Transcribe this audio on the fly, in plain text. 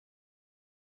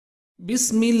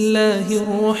بسم الله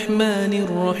الرحمن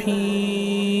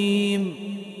الرحيم.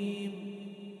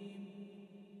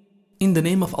 In the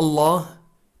name of Allah,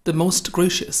 the most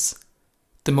gracious,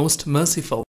 the most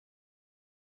merciful.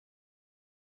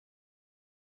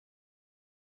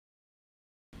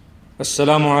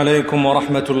 السلام عليكم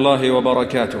ورحمة الله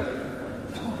وبركاته.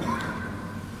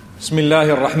 بسم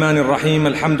الله الرحمن الرحيم.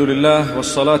 الحمد لله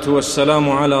والصلاة والسلام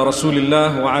على رسول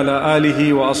الله وعلى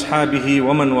آله وأصحابه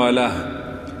ومن والاه.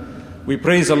 We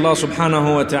praise Allah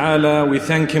subhanahu wa ta'ala. We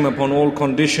thank Him upon all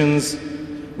conditions.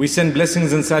 We send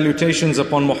blessings and salutations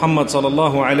upon Muhammad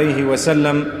sallallahu alayhi wa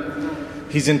sallam,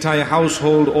 his entire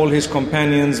household, all his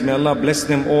companions. May Allah bless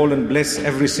them all and bless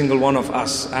every single one of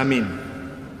us. Ameen.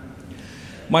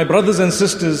 My brothers and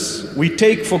sisters, we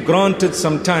take for granted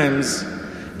sometimes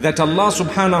that Allah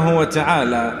subhanahu wa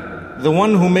ta'ala, the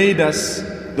one who made us,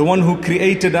 the one who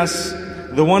created us,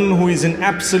 the one who is in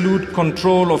absolute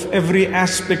control of every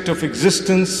aspect of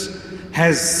existence,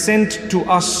 has sent to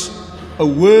us a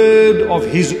word of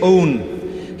His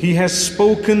own. He has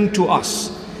spoken to us.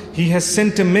 He has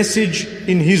sent a message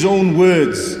in His own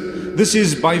words. This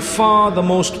is by far the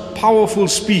most powerful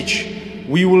speech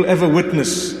we will ever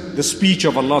witness, the speech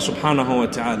of Allah subhanahu wa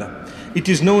ta'ala. It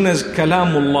is known as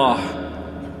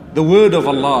Kalamullah, the word of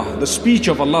Allah, the speech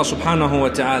of Allah subhanahu wa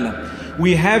ta'ala.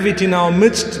 We have it in our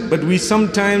midst, but we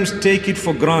sometimes take it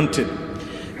for granted.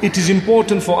 It is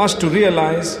important for us to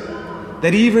realize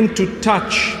that even to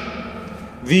touch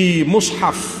the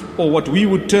Mus'haf, or what we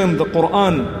would term the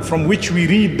Qur'an, from which we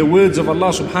read the words of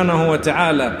Allah subhanahu wa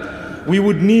ta'ala, we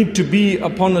would need to be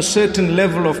upon a certain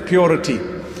level of purity.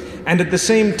 And at the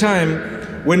same time,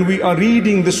 when we are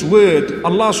reading this word,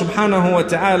 Allah subhanahu wa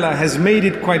ta'ala has made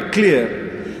it quite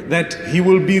clear that He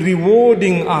will be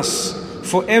rewarding us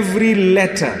for every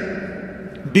letter,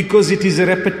 because it is a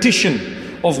repetition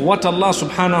of what Allah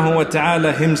subhanahu wa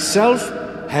ta'ala Himself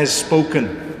has spoken.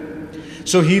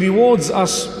 So He rewards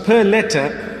us per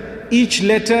letter, each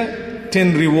letter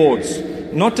 10 rewards.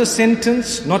 Not a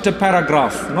sentence, not a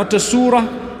paragraph, not a surah,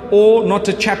 or not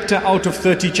a chapter out of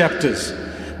 30 chapters.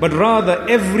 But rather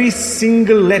every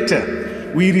single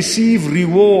letter we receive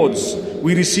rewards,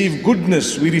 we receive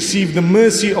goodness, we receive the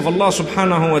mercy of Allah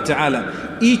subhanahu wa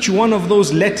ta'ala. Each one of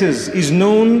those letters is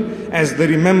known as the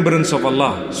remembrance of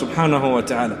Allah subhanahu wa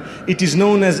ta'ala. It is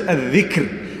known as a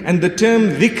dhikr. And the term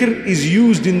dhikr is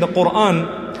used in the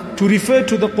Qur'an to refer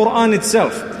to the Qur'an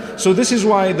itself. So this is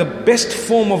why the best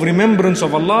form of remembrance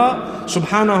of Allah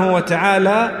subhanahu wa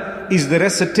ta'ala is the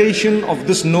recitation of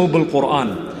this noble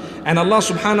Qur'an. And Allah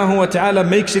subhanahu wa ta'ala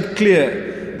makes it clear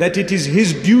that it is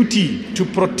His duty to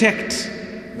protect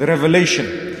the revelation.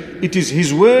 It is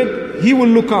His word, He will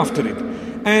look after it.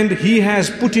 And He has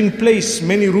put in place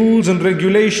many rules and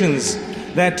regulations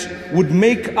that would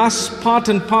make us part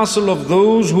and parcel of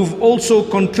those who've also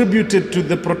contributed to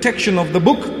the protection of the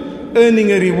book,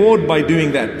 earning a reward by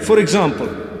doing that. For example,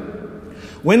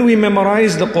 when we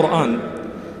memorize the Qur'an,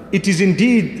 it is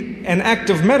indeed an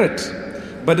act of merit.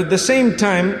 But at the same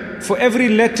time, for every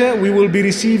letter we will be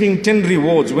receiving 10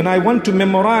 rewards. When I want to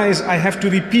memorize, I have to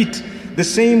repeat the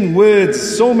same words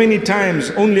so many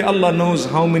times. Only Allah knows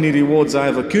how many rewards I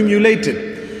have accumulated.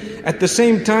 At the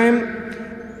same time,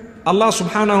 Allah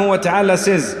subhanahu wa ta'ala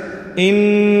says,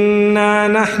 Inna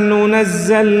nahnu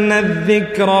nazzalna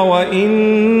al-dhikra wa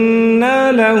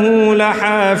inna lahu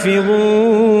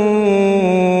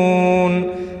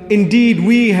lahafidhun. Indeed,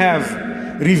 we have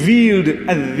revealed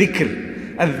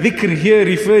al-dhikr. Al-dhikr here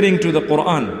referring to the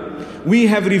Qur'an. We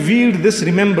have revealed this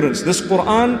remembrance, this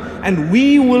Qur'an, and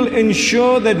we will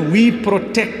ensure that we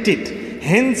protect it.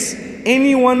 Hence,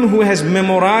 anyone who has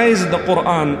memorized the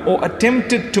Qur'an or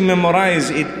attempted to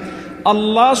memorize it,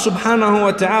 Allah subhanahu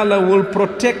wa ta'ala will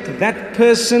protect that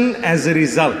person as a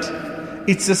result.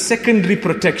 It's a secondary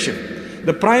protection.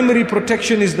 The primary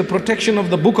protection is the protection of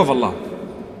the book of Allah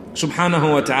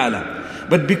subhanahu wa ta'ala.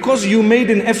 But because you made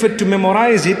an effort to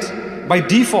memorize it, by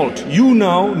default, you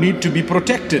now need to be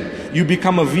protected. You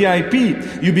become a VIP.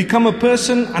 You become a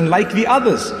person unlike the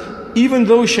others. Even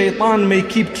though shaitan may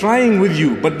keep trying with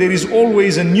you, but there is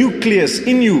always a nucleus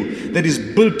in you that is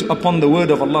built upon the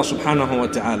word of Allah subhanahu wa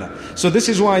ta'ala. So this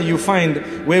is why you find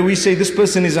where we say this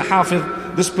person is a hafiz,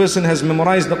 this person has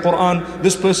memorized the Qur'an,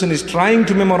 this person is trying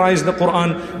to memorize the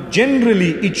Qur'an.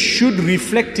 Generally, it should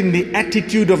reflect in the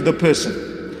attitude of the person.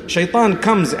 Shaitan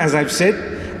comes, as I've said,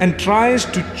 and tries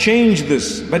to change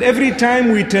this. But every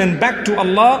time we turn back to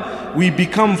Allah, we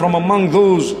become from among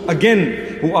those,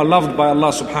 again, who are loved by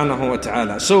Allah subhanahu wa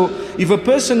ta'ala. So, if a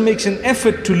person makes an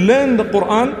effort to learn the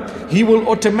Qur'an, he will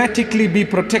automatically be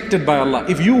protected by Allah.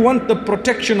 If you want the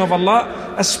protection of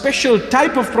Allah, a special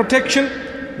type of protection,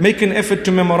 make an effort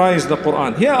to memorize the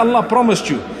Qur'an. Here Allah promised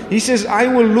you. He says, I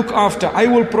will look after, I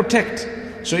will protect.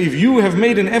 So if you have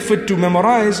made an effort to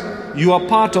memorize, you are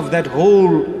part of that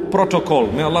whole protocol.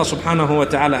 May Allah subhanahu wa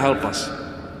ta'ala help us.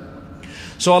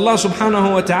 So Allah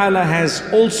subhanahu wa ta'ala has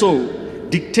also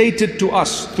dictated to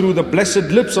us through the blessed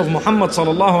lips of Muhammad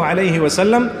sallallahu alayhi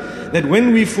wasallam that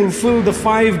when we fulfill the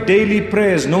 5 daily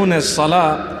prayers known as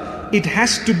salah, it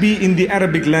has to be in the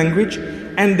Arabic language,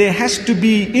 and there has to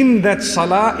be in that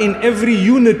salah, in every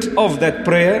unit of that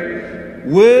prayer,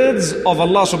 words of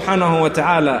Allah subhanahu wa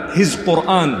ta'ala, His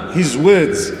Qur'an, His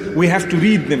words. We have to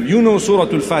read them. You know Surah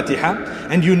Al-Fatiha,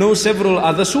 and you know several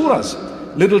other surahs.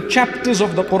 Little chapters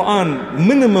of the Qur'an,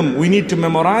 minimum we need to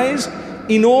memorize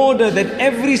in order that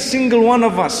every single one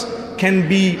of us can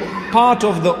be part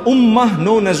of the ummah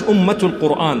known as Ummatul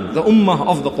Qur'an, the ummah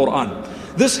of the Qur'an.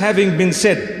 This having been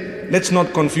said, let's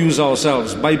not confuse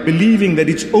ourselves by believing that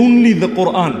it's only the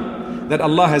Qur'an that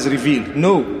Allah has revealed.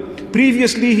 No,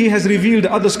 previously He has revealed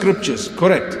other scriptures,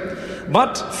 correct.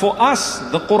 But for us,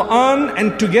 the Qur'an,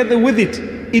 and together with it,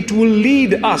 it will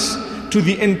lead us to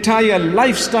the entire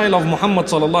lifestyle of Muhammad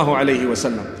sallallahu alayhi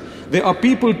wasallam. There are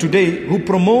people today who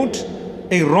promote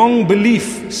a wrong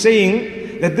belief,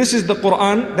 saying that this is the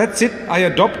Qur'an, that's it, I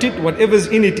adopt it, whatever's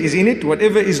in it is in it,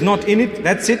 whatever is not in it,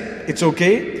 that's it, it's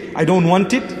okay, I don't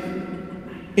want it.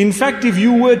 In fact, if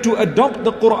you were to adopt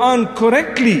the Qur'an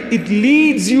correctly, it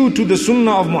leads you to the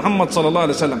Sunnah of Muhammad sallallahu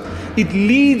alaihi wasallam. It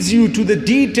leads you to the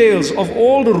details of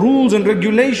all the rules and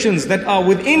regulations that are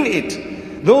within it.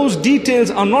 Those details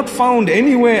are not found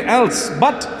anywhere else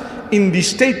but in the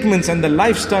statements and the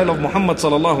lifestyle of Muhammad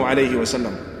sallallahu alaihi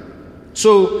wasallam.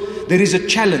 So there is a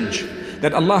challenge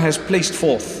that Allah has placed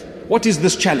forth. What is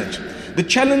this challenge? The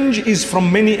challenge is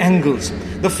from many angles.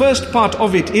 The first part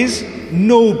of it is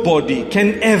nobody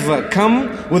can ever come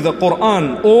with a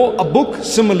Qur'an or a book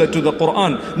similar to the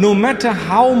Qur'an, no matter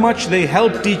how much they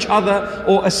helped each other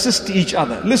or assist each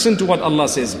other. Listen to what Allah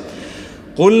says.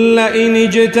 قُلْ لَئِنِ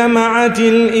اجْتَمَعَتِ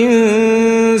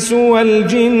الْإِنسُ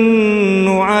وَالْجِنُّ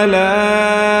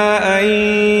عَلَىٰ أَن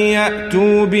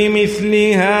يَأْتُوا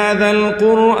بِمِثْلِ هَذَا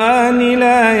الْقُرْآنِ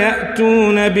لَا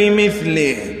يَأْتُونَ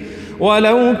بِمِثْلِهِ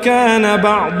وَلَوْ كَانَ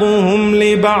بَعْضُهُمْ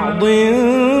لِبَعْضٍ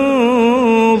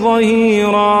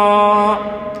ظَهِيرًا.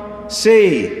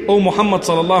 Say, O Muhammad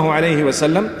sallallahu alayhi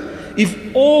wasallam, if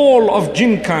all of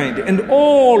jinn kind and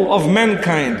all of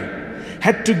mankind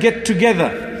had to get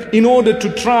together in order to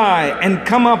try and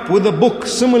come up with a book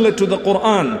similar to the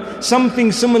Qur'an,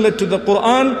 something similar to the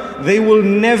Qur'an, they will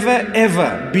never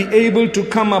ever be able to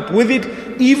come up with it,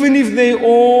 even if they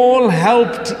all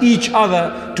helped each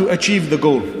other to achieve the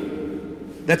goal.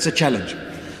 That's a challenge.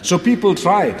 So people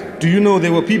tried. Do you know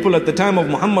there were people at the time of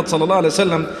Muhammad sallallahu alaihi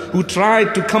wasallam who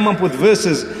tried to come up with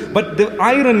verses, but the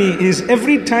irony is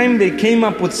every time they came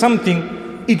up with something,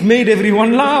 it made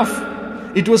everyone laugh.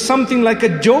 It was something like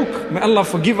a joke. May Allah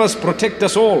forgive us, protect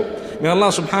us all. May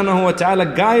Allah subhanahu wa ta'ala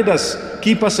guide us,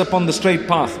 keep us upon the straight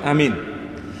path. Ameen.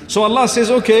 So Allah says,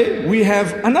 okay, we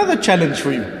have another challenge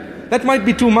for you. That might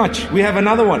be too much. We have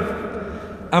another one.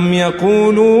 أَمْ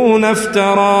يَقُولُونَ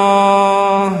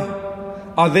افْتَرَاهُ.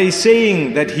 Are they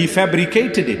saying that he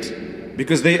fabricated it?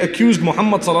 Because they accused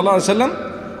Muhammad sallallahu alaihi wasallam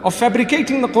of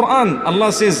fabricating the Qur'an.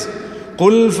 Allah says,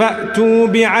 قُلْ فَأْتُوا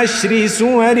بِعَشْرِ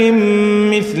سُوَرٍ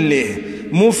مِثْلِهِ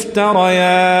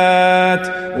مفتريات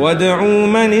وادعوا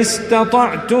من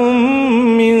استطعتم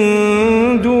من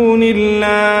دون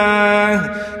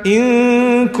الله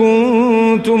إن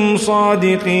كنتم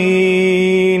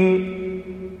صادقين.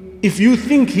 If you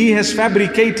think he has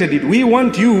fabricated it, we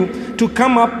want you to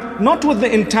come up not with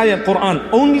the entire Quran,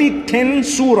 only 10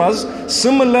 surahs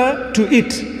similar to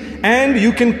it. And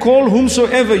you can call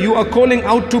whomsoever you are calling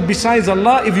out to besides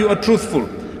Allah if you are truthful.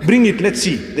 Bring it, let's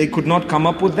see. They could not come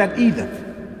up with that either.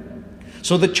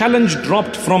 So the challenge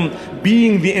dropped from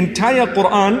being the entire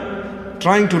Quran,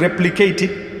 trying to replicate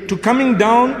it, to coming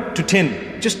down to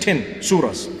 10, just 10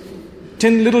 surahs.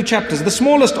 10 little chapters, the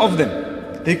smallest of them.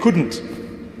 They couldn't.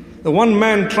 The one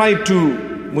man tried to,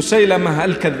 Musaylamah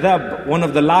al-Kadhab, one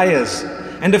of the liars,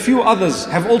 and a few others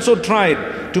have also tried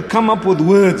to come up with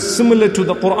words similar to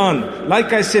the Quran.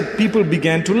 Like I said, people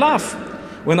began to laugh.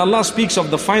 When Allah speaks of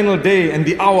the final day and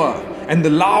the hour and the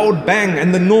loud bang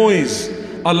and the noise,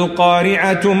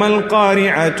 Al-Qari'atu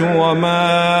mal-Qari'atu wa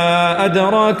ma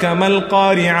adraka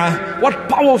mal-Qari'ah. What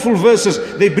powerful verses.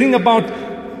 They bring about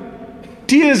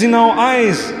tears in our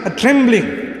eyes, a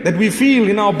trembling that we feel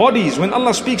in our bodies when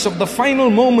Allah speaks of the final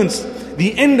moments,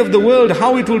 the end of the world,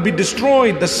 how it will be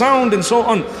destroyed, the sound and so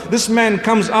on. This man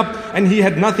comes up and he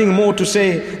had nothing more to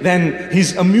say than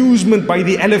his amusement by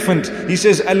the elephant. He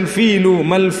says, Al-filu,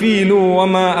 mal-filu, wa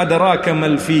ma adraka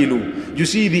mal-filu. You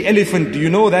see the elephant, do you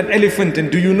know that elephant,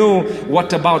 and do you know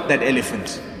what about that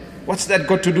elephant? What's that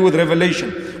got to do with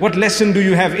revelation? What lesson do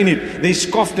you have in it? They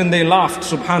scoffed and they laughed,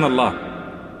 subhanallah.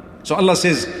 So Allah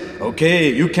says,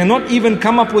 okay, you cannot even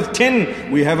come up with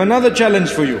 10. We have another challenge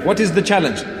for you. What is the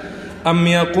challenge? أَمْ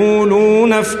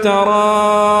يَقُولُونَ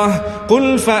افْتَرَاهُ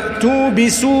قُلْ فَأْتُوا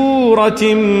بِسُورَةٍ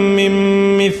مِّن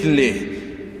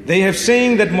مِثْلِهِ. They are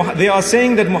saying that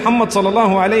Muhammad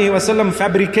sallallahu alayhi wasallam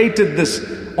fabricated this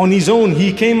on his own.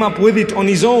 He came up with it on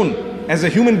his own. As a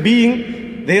human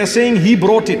being, they are saying he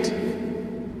brought it.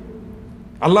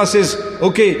 Allah says,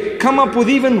 okay, come up with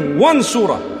even one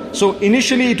surah. So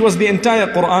initially it was the entire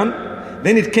Qur'an,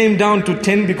 then it came down to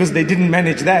 10 because they didn't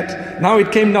manage that. Now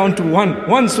it came down to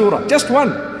one surah, just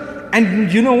one.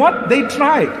 And you know what? They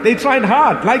tried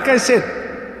hard. Like I said,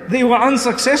 they were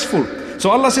unsuccessful.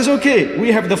 So Allah says, okay,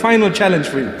 we have the final challenge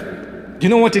for you. Do you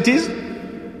know what it is?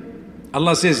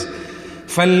 Allah says,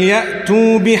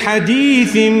 فَلْيَأْتُوا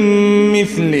بِحَدِيثٍ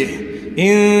مِثْلِهِ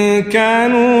إِن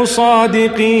كَانُوا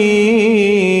صَادِقِينَ.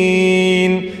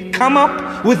 Come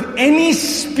up with any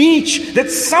speech that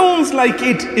sounds like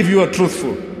it if you are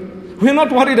truthful. We're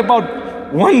not worried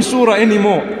about one surah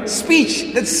anymore.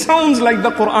 Speech that sounds like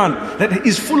the Qur'an, that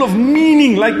is full of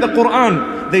meaning like the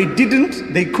Qur'an. They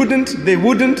didn't, they couldn't, they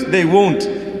wouldn't, they won't.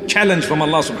 Challenge from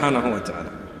Allah subhanahu wa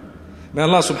ta'ala. May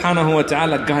Allah subhanahu wa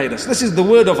ta'ala guide us. This is the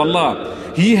word of Allah.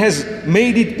 He has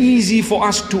made it easy for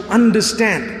us to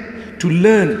understand, to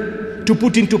learn, to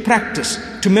put into practice,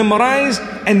 to memorize,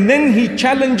 and then He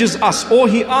challenges us, or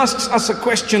He asks us a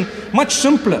question much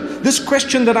simpler. This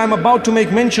question that I'm about to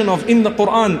make mention of in the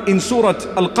Qur'an, in Surah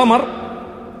Al-Qamar,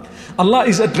 Allah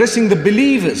is addressing the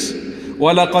believers.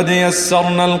 وَلَقَدْ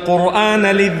يَسَّرْنَا الْقُرْآنَ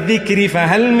لِلذِّكْرِ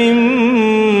فَهَلْ مِن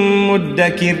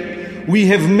مُدَّكِرٍ. We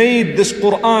have made this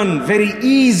Qur'an very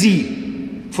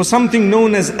easy for something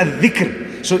known as a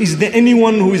dhikr. So is there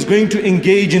anyone who is going to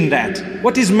engage in that?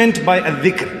 What is meant by a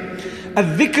dhikr? A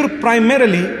dhikr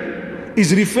primarily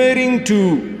is referring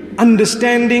to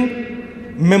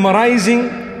understanding, memorizing.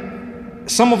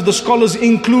 Some of the scholars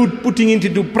include putting it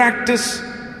into practice,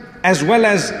 as well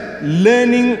as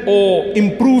learning or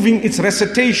improving its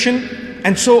recitation,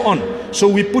 and so on. So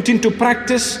we put into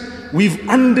practice, we've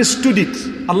understood it.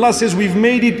 Allah says we've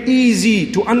made it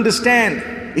easy to understand.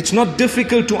 It's not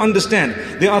difficult to understand.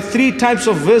 There are 3 types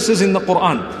of verses in the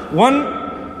Qur'an. One,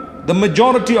 the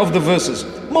majority of the verses,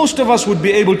 most of us would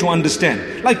be able to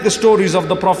understand, like the stories of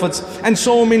the prophets and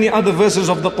so many other verses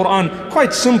of the Qur'an,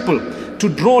 quite simple. To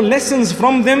draw lessons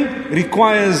from them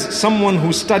requires someone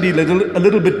who studied a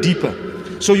little bit deeper.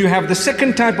 So you have the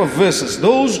second type of verses,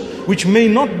 those which may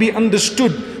not be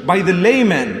understood by the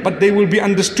layman, but they will be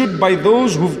understood by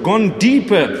those who've gone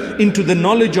deeper into the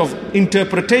knowledge of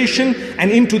interpretation and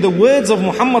into the words of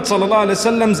Muhammad sallallahu alaihi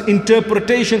wasallam's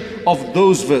interpretation of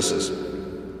those verses.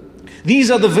 These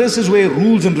are the verses where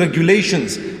rules and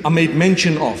regulations are made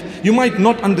mention of. You might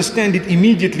not understand it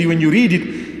immediately when you read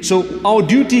it. So our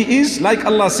duty is, like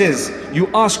Allah says, you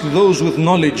ask those with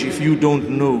knowledge if you don't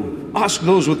know. Ask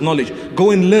those with knowledge.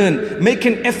 Go and learn. Make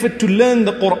an effort to learn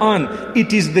the Qur'an.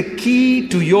 It is the key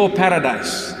to your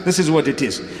paradise. This is what it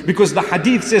is. Because the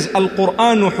hadith says,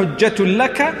 Al-Qur'anu hujjatul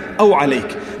laka aw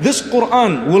alayk. This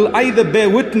Qur'an will either bear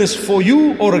witness for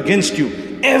you or against you.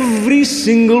 Every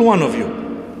single one of you.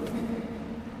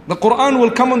 The Qur'an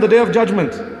will come on the day of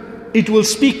judgment. It will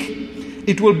speak.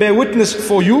 It will bear witness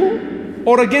for you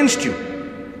or against you.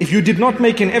 If you did not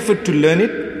make an effort to learn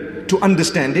it, to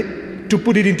understand it, to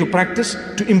put it into practice,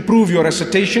 to improve your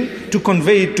recitation, to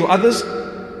convey it to others,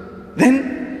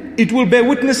 then it will bear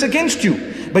witness against you.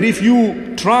 But if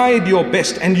you tried your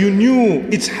best and you knew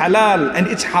it's halal and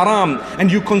it's haram,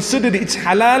 and you considered it's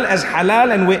halal as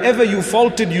halal, and wherever you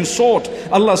faulted you sought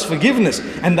Allah's forgiveness,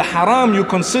 and the haram you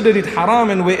considered it haram,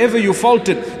 and wherever you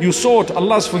faulted you sought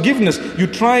Allah's forgiveness, you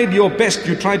tried your best,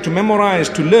 you tried to memorize,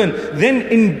 to learn, then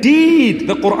indeed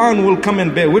the Qur'an will come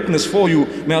and bear witness for you.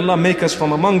 May Allah make us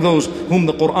from among those whom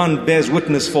the Qur'an bears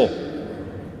witness for.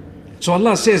 So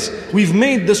Allah says we've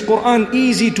made this Qur'an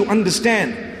easy to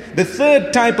understand. The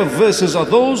third type of verses are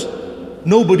those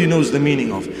nobody knows the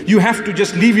meaning of. You have to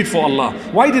just leave it for Allah.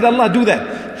 Why did Allah do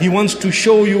that? He wants to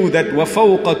show you that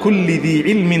وَفَوْقَ كُلِّ ذِي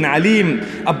عِلْمٍ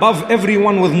عَلِيمٍ. Above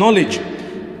everyone with knowledge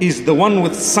is the one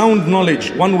with sound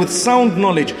knowledge. One with sound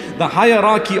knowledge. The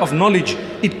hierarchy of knowledge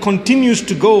it continues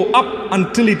to go up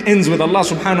until it ends with Allah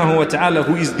subhanahu wa ta'ala,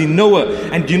 who is the knower.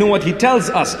 And do you know what He tells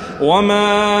us?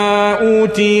 وَمَا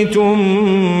أُوتِيتُم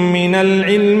مِّنَ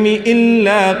الْعِلْمِ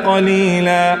إِلَّا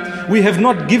قَلِيلًا. We have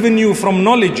not given you from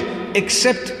knowledge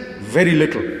except very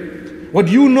little. What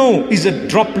you know is a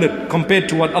droplet compared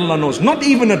to what Allah knows. Not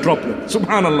even a droplet,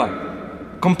 subhanallah,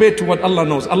 compared to what Allah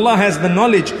knows. Allah has the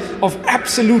knowledge of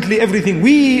absolutely everything.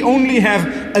 We only have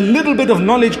a little bit of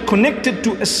knowledge connected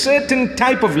to a certain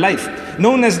type of life,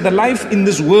 known as the life in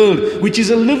this world, which is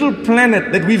a little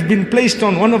planet that we've been placed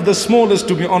on, one of the smallest,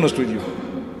 to be honest with you.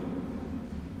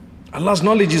 Allah's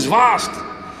knowledge is vast.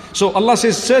 So Allah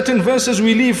says certain verses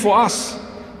we leave for us.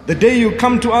 The day you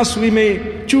come to us, we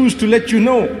may choose to let you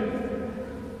know.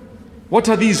 What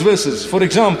are these verses? For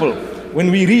example,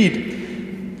 when we read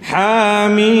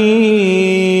Hamim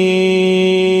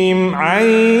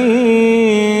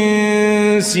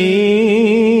Ain Sin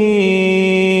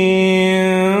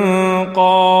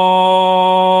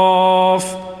Qaf.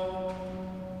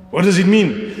 What does it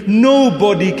mean?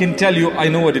 Nobody can tell you, I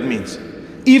know what it means.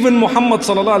 Even Muhammad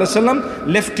sallallahu alaihi wasallam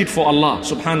left it for Allah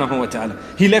subhanahu wa ta'ala.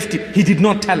 He left it. He did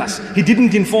not tell us. He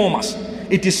didn't inform us.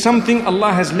 It is something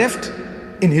Allah has left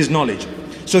in His knowledge.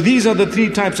 So these are the three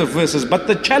types of verses. But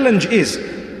the challenge is,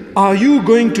 are you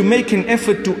going to make an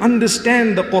effort to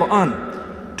understand the Qur'an,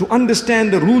 to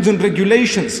understand the rules and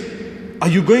regulations? Are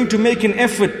you going to make an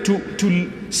effort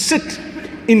to sit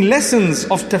in lessons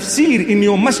of tafsir in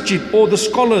your masjid, or the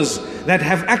scholars that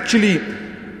have actually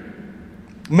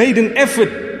made an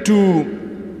effort to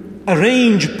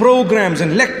arrange programs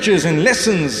and lectures and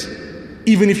lessons?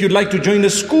 Even if you'd like to join a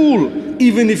school,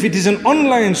 even if it is an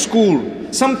online school,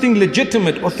 something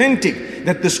legitimate, authentic,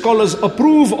 that the scholars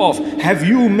approve of, have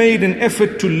you made an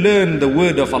effort to learn the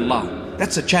word of Allah?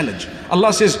 That's a challenge.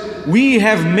 Allah says, we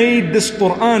have made this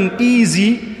Qur'an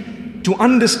easy to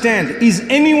understand. Is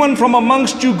anyone from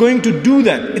amongst you going to do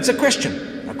that? It's a question.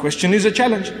 A question is a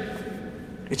challenge.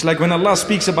 It's like when Allah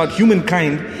speaks about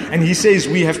humankind and He says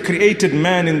we have created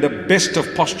man in the best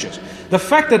of postures. The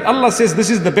fact that Allah says this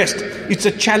is the best, it's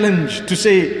a challenge to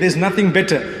say there's nothing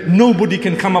better. Nobody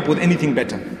can come up with anything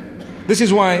better. This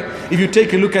is why if you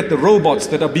take a look at the robots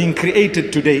that are being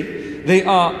created today,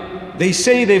 they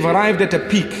say they've arrived at a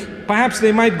peak. Perhaps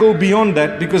they might go beyond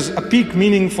that, because a peak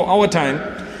meaning for our time,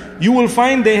 you will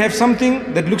find they have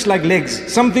something that looks like legs,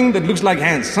 something that looks like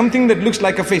hands, something that looks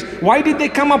like a face. Why did they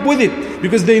come up with it?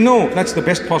 Because they know that's the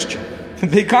best posture.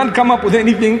 They can't come up with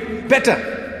anything better.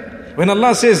 When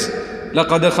Allah says,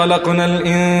 لَقَدْ خَلَقْنَا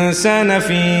الْإِنسَانَ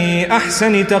فِي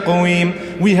أَحْسَنِ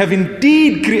تَقْوِيمٍ, we have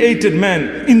indeed created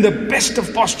man in the best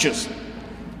of postures.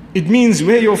 It means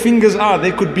where your fingers are,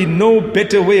 there could be no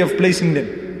better way of placing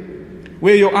them.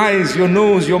 Where your eyes, your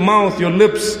nose, your mouth, your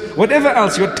lips, whatever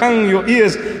else, your tongue, your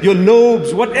ears, your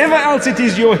lobes, whatever else it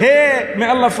is, your hair, may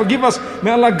Allah forgive us,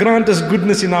 may Allah grant us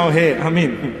goodness in our hair,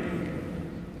 Ameen.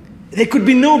 There could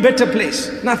be no better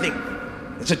place, nothing.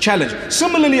 It's a challenge.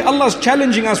 Similarly, Allah is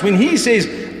challenging us when He says,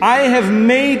 I have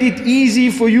made it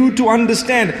easy for you to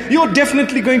understand. You're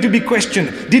definitely going to be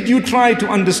questioned. Did you try to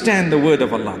understand the word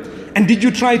of Allah? And did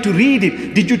you try to read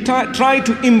it? Did you try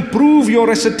to improve your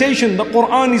recitation? The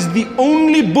Qur'an is the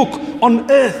only book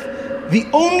on earth,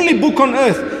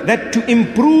 that to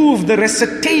improve the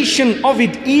recitation of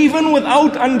it, even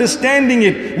without understanding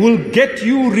it, will get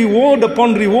you reward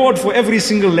upon reward for every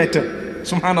single letter.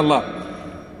 Subhanallah.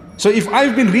 So if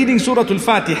I've been reading Surah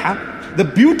Al-Fatiha, the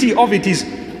beauty of it is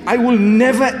I will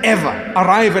never ever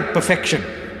arrive at perfection.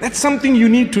 That's something you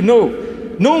need to know.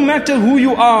 No matter who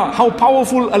you are, how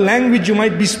powerful a language you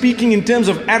might be speaking in terms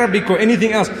of Arabic or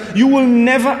anything else, you will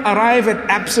never arrive at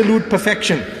absolute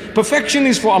perfection. Perfection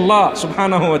is for Allah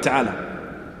subhanahu wa ta'ala.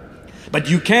 But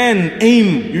you can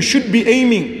aim, you should be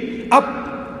aiming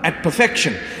up at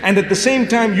perfection. And at the same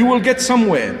time, you will get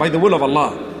somewhere by the will of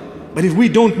Allah. But if we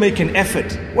don't make an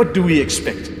effort, what do we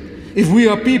expect? If we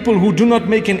are people who do not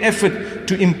make an effort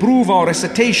to improve our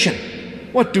recitation,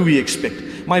 what do we expect?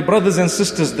 My brothers and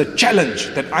sisters, the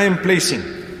challenge that I am placing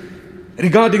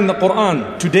regarding the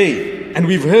Qur'an today, and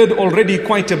we've heard already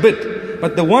quite a bit,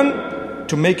 but the one,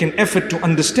 to make an effort to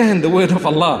understand the word of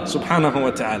Allah subhanahu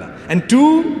wa ta'ala. And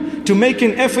two, to make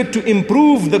an effort to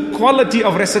improve the quality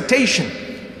of recitation.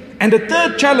 And the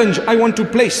third challenge I want to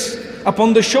place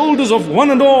upon the shoulders of one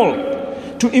and all,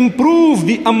 to improve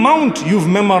the amount you've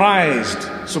memorized.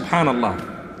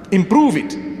 Subhanallah. Improve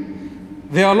it.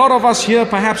 There are a lot of us here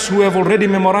perhaps who have already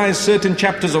memorized certain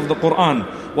chapters of the Qur'an.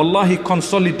 Wallahi,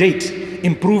 consolidate,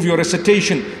 improve your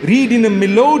recitation. Read in a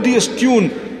melodious tune.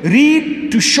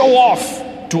 Read to show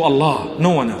off to Allah,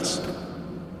 no one else.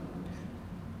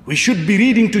 We should be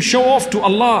reading to show off to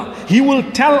Allah. He will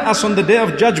tell us on the Day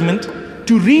of Judgment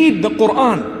to read the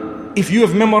Qur'an. If you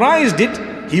have memorized it,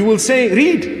 He will say,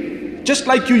 read. Just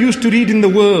like you used to read in the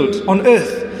world, on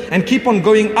earth, and keep on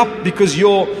going up, because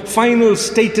your final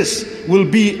status will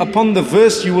be upon the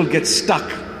verse you will get stuck.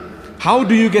 How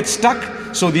do you get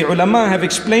stuck? So the ulama have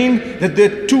explained that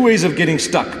there are two ways of getting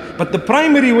stuck. But the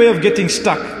primary way of getting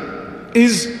stuck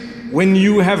is when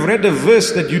you have read a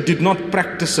verse that you did not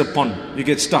practice upon. You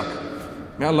get stuck.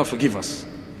 May Allah forgive us.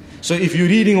 So if you're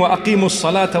reading وَأَقِيمُوا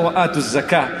الصَّلَاةَ وَآتُوا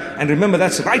الزَّكَاةَ, and remember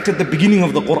that's right at the beginning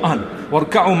of the Qur'an.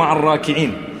 وَارْكَعُوا مَعَ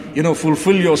الرَّاكِعِينَ.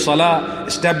 Fulfill your salah,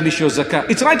 establish your zakah.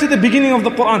 It's right at the beginning of the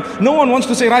Qur'an. No one wants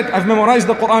to say, right, I've memorized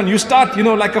the Qur'an. You start,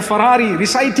 like a Ferrari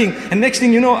reciting, and next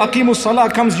thing you know, Aqimus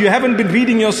Salah comes. You haven't been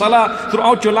reading your salah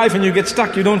throughout your life and you get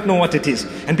stuck. You don't know what it is.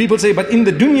 And people say, but in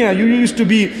the dunya, you used to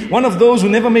be one of those who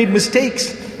never made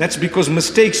mistakes. That's because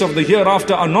mistakes of the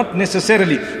hereafter are not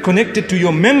necessarily connected to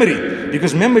your memory,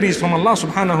 because memory is from Allah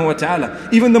subhanahu wa ta'ala.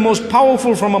 Even the most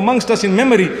powerful from amongst us in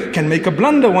memory can make a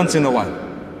blunder once in a while.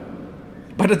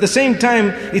 But at the same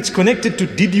time, it's connected to,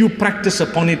 did you practice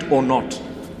upon it or not?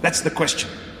 That's the question.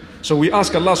 So we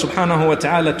ask Allah subhanahu wa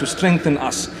ta'ala to strengthen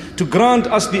us, to grant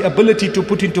us the ability to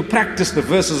put into practice the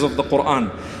verses of the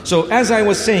Qur'an. So as I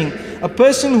was saying, a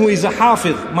person who is a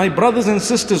hafiz, my brothers and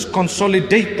sisters,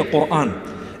 consolidate the Qur'an.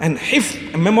 And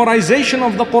memorization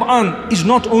of the Qur'an is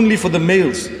not only for the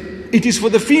males. It is for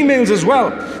the females as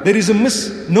well. There is a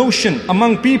misnotion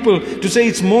among people to say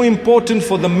it's more important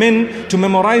for the men to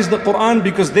memorize the Qur'an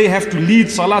because they have to lead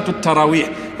Salatul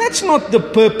Taraweeh. That's not the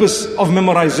purpose of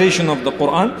memorization of the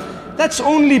Qur'an. That's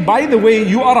only, by the way,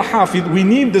 you are a hafiz, we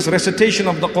need this recitation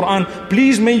of the Qur'an.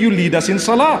 Please may you lead us in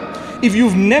salah. If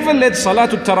you've never led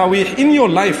Salatul Taraweeh in your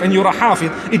life and you're a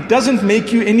hafiz, it doesn't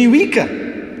make you any weaker.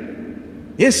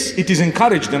 Yes, it is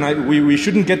encouraged, and we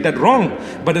shouldn't get that wrong.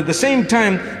 But at the same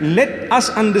time, let us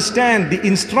understand the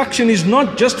instruction is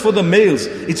not just for the males,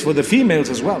 it's for the females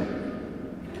as well.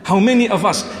 How many of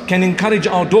us can encourage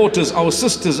our daughters, our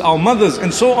sisters, our mothers,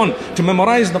 and so on to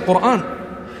memorize the Qur'an?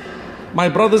 My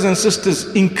brothers and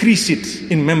sisters, increase it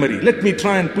in memory. Let me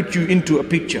try and put you into a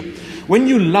picture. When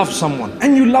you love someone,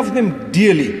 and you love them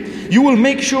dearly, you will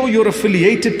make sure you're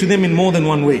affiliated to them in more than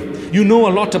one way. You know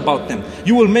a lot about them.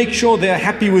 You will make sure they are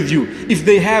happy with you. If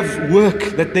they have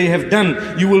work that they have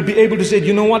done, you will be able to say,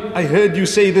 you know what, I heard you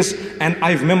say this, and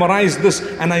I've memorized this,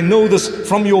 and I know this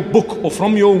from your book, or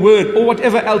from your word, or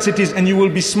whatever else it is, and you will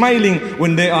be smiling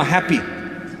when they are happy.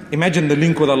 Imagine the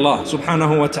link with Allah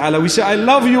subhanahu wa ta'ala. We say, I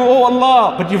love you, oh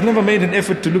Allah, but you've never made an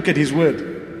effort to look at His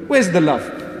word. Where's the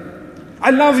love? I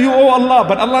love you, oh Allah,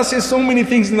 but Allah says so many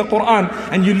things in the Qur'an,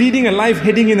 and you're leading a life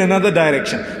heading in another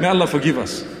direction. May Allah forgive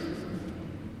us.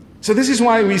 So this is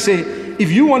why we say,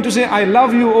 if you want to say, I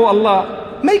love you, oh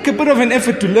Allah, make a bit of an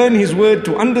effort to learn His word,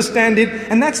 to understand it,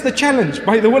 and that's the challenge,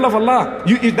 by the will of Allah.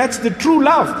 That's the true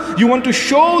love. You want to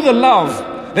show the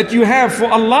love that you have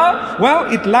for Allah,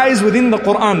 well, it lies within the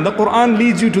Qur'an. The Qur'an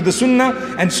leads you to the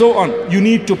Sunnah, and so on. You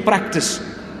need to practice.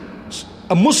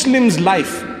 A Muslim's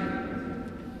life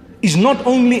is not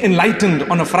only enlightened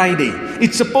on a Friday.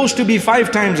 It's supposed to be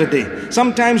 5 times a day.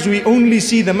 Sometimes we only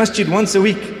see the masjid once a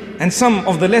week, and some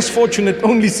of the less fortunate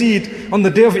only see it on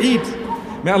the day of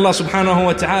Eid. May Allah subhanahu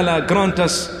wa ta'ala grant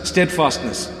us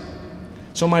steadfastness.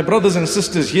 So my brothers and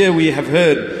sisters, here we have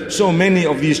heard so many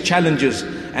of these challenges,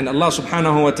 and Allah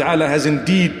subhanahu wa ta'ala has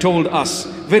indeed told us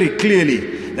very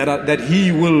clearly that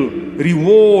He will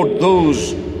reward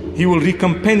those, He will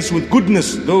recompense with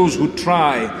goodness those who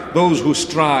try, those who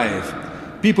strive.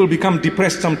 People become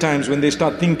depressed sometimes when they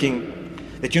start thinking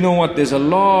that, you know what, there's a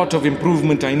lot of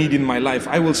improvement I need in my life.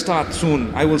 I will start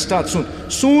soon. I will start soon.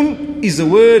 Soon is a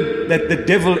word that the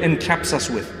devil entraps us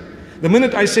with. The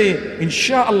minute I say,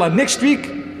 inshallah, next week,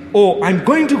 or I'm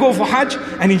going to go for Hajj,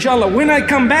 and inshallah, when I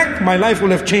come back, my life will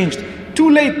have changed.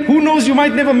 Too late. Who knows, you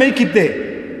might never make it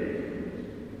there.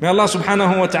 May Allah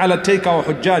subhanahu wa ta'ala take our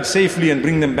Hujjaj safely and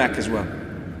bring them back as well.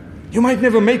 You might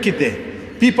never make it there.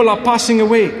 People are passing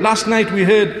away. Last night we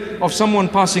heard of someone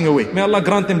passing away. May Allah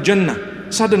grant them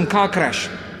Jannah. Sudden car crash.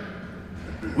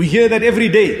 We hear that every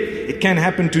day. It can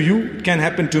happen to you, it can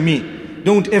happen to me.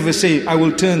 Don't ever say, I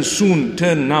will turn soon,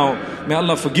 turn now. May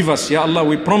Allah forgive us. Ya Allah,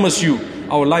 we promise you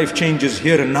our life changes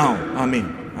here and now.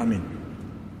 Ameen. Ameen.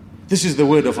 This is the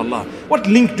word of Allah. What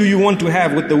link do you want to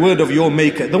have with the word of your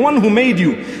maker? The one who made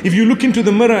you. If you look into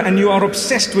the mirror and you are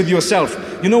obsessed with yourself,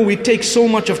 you know, we take so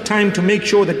much of time to make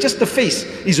sure that just the face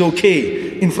is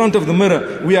okay in front of the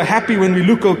mirror. We are happy when we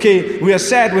look okay. We are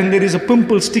sad when there is a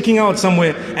pimple sticking out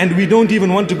somewhere, and we don't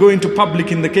even want to go into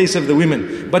public in the case of the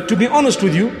women. But to be honest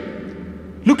with you,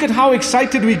 look at how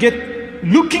excited we get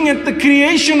looking at the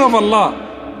creation of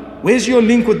Allah. Where's your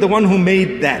link with the one who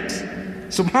made that?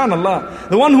 Subhanallah.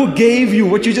 The one who gave you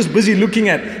what you're just busy looking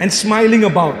at and smiling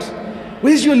about.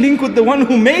 Where's your link with the one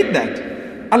who made that?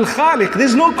 Al-Khaliq.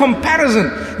 There's no comparison.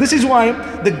 This is why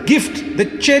the gift, the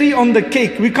cherry on the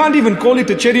cake, we can't even call it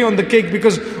a cherry on the cake,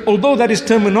 because although that is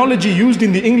terminology used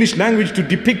in the English language to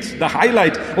depict the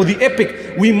highlight or the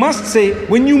epic, we must say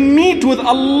when you meet with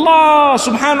Allah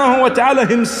subhanahu wa ta'ala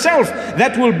himself,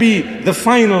 that will be the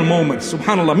final moment.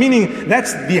 Subhanallah. Meaning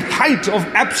that's the height of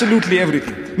absolutely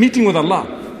everything. Meeting with Allah.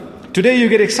 Today you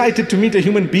get excited to meet a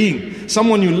human being,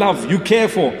 someone you love, you care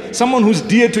for, someone who's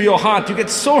dear to your heart. You get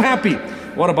so happy.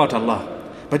 What about Allah?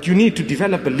 But you need to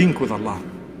develop a link with Allah.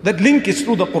 That link is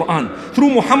through the Qur'an, through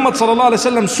Muhammad sallallahu alaihi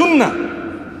wasallam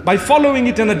sunnah. By following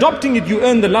it and adopting it, you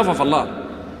earn the love of Allah.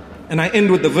 And I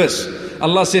end with the verse.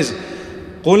 Allah says,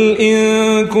 قُلْ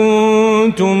إِن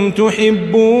كُنتُمْ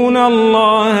تُحِبُّونَ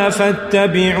اللَّهَ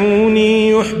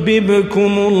فَاتَّبِعُونِي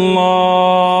يُحْبِبْكُمُ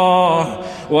اللَّهُ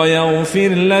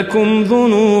وَيَغْفِرْ لَكُمْ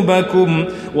ذُنُوبَكُمْ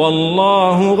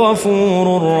وَاللَّهُ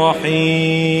غَفُورٌ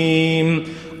رَحِيمٌ.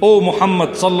 O Muhammad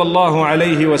sallallahu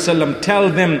alayhi wasallam,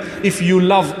 tell them, if you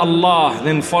love Allah,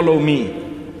 then follow me.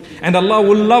 And Allah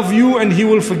will love you and He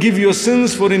will forgive your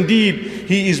sins, for indeed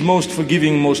He is most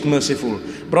forgiving, most merciful.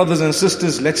 Brothers and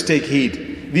sisters, let's take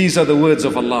heed. These are the words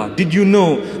of Allah. Did you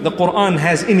know the Qur'an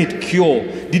has in it cure?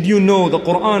 Did you know the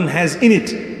Qur'an has in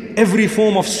it every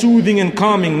form of soothing and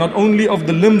calming, not only of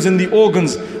the limbs and the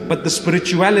organs, but the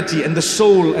spirituality and the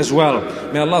soul as well?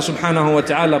 May Allah subhanahu wa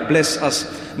ta'ala bless us.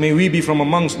 May we be from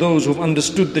amongst those who've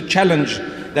understood the challenge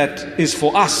that is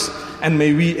for us, and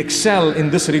may we excel in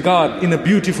this regard in a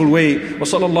beautiful way. Wa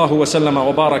sallallahu wa sallama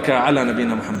wa baraka ala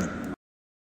nabina Muhammad.